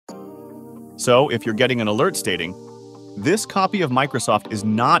So if you're getting an alert stating, "This copy of Microsoft is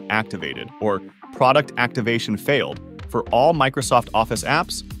not activated," or "Product activation failed," for all Microsoft Office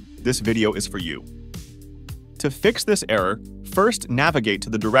apps, this video is for you. To fix this error, first navigate to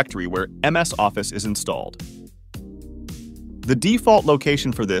the directory where MS Office is installed. The default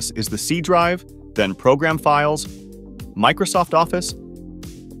location for this is the C drive, then Program Files, Microsoft Office,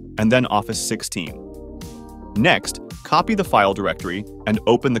 and then Office 16. Next, copy the file directory and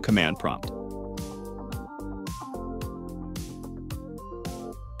open the command prompt.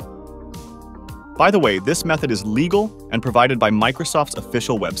 By the way, this method is legal and provided by Microsoft's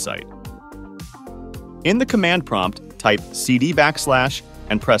official website. In the command prompt, type cd /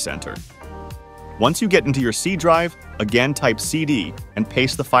 and press enter. Once you get into your C drive, again type cd and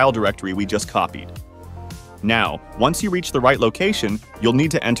paste the file directory we just copied. Now, once you reach the right location, you'll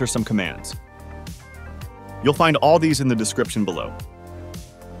need to enter some commands. You'll find all these in the description below.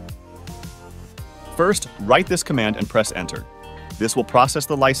 First, write this command and press enter. This will process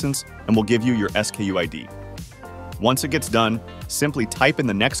the license and will give you your SKU ID. Once it gets done, simply type in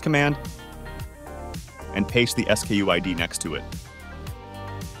the next command and paste the SKU ID next to it.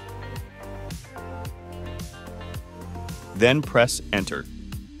 Then press enter.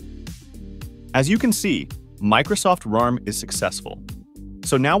 As you can see, Microsoft PREarm is successful.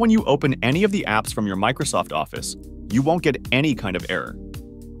 So now when you open any of the apps from your Microsoft Office, you won't get any kind of error.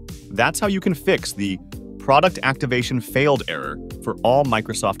 That's how you can fix the product activation failed error for all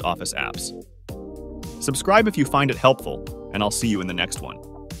Microsoft Office apps. Subscribe if you find it helpful, and I'll see you in the next one.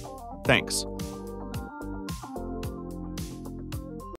 Thanks.